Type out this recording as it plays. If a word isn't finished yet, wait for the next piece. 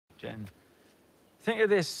Jen. Think of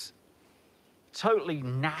this totally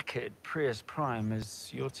knackered Prius Prime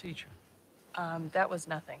as your teacher. That was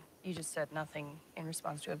nothing. You just said nothing in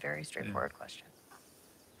response to a very straightforward question.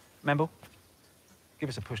 Memble, give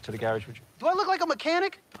us a push to the garage, would you? Do I look like a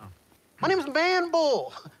mechanic? Oh. My name is Man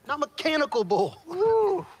Bull, not Mechanical Bull.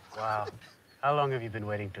 Woo! Wow. How long have you been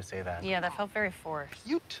waiting to say that? Yeah, that felt very forced.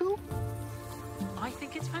 You too? I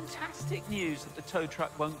think it's fantastic news that the tow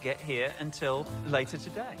truck won't get here until later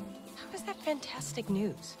today. How is that fantastic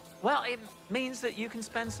news? Well, it means that you can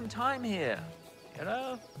spend some time here. You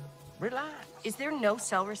know, relax. Is there no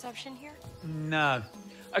cell reception here? No.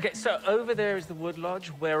 Okay, so over there is the Wood Lodge,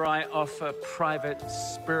 where I offer private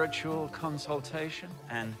spiritual consultation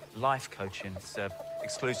and life coaching. It's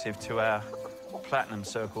exclusive to our Platinum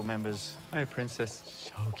Circle members. Hey, Princess.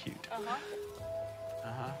 So cute. Uh-huh.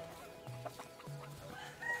 Uh-huh.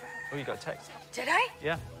 Oh, you got a text? Did I?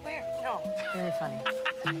 Yeah. Where? No. Very funny.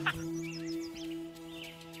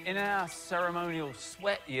 In our ceremonial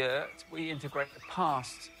sweat yurt, we integrate the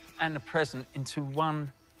past and the present into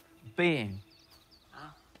one being.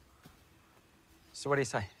 So what do you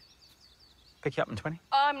say? Pick you up in 20?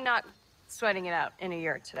 I'm not sweating it out in a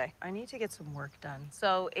yurt today. I need to get some work done.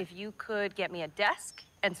 So if you could get me a desk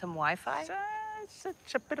and some Wi-Fi. It's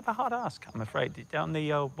a bit of a hard ask, I'm afraid. On the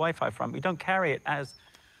Wi-Fi front, we don't carry it as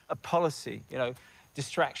a policy, you know,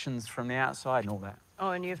 distractions from the outside and all that.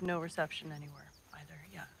 Oh, and you have no reception anywhere either.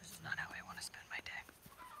 Yeah, this is not how I want to spend my day.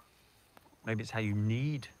 Maybe it's how you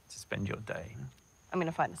need to spend your day. I'm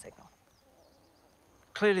gonna find a signal.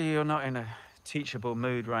 Clearly, you're not in a teachable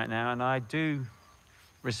mood right now, and I do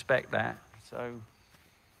respect that, so...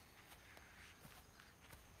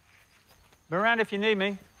 Be around if you need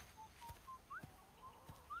me.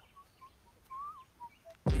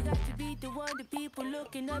 You got to be the one the people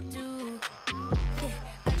looking up to. Yeah,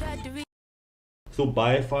 I tried to read. So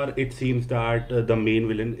by far it seems that the main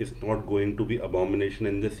villain is not going to be Abomination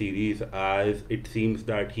in the series, as it seems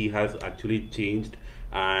that he has actually changed,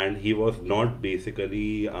 and he was not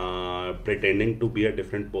basically pretending to be a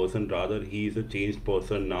different person. Rather, he is a changed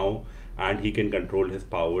person now, and he can control his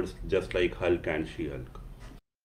powers just like Hulk and She-Hulk.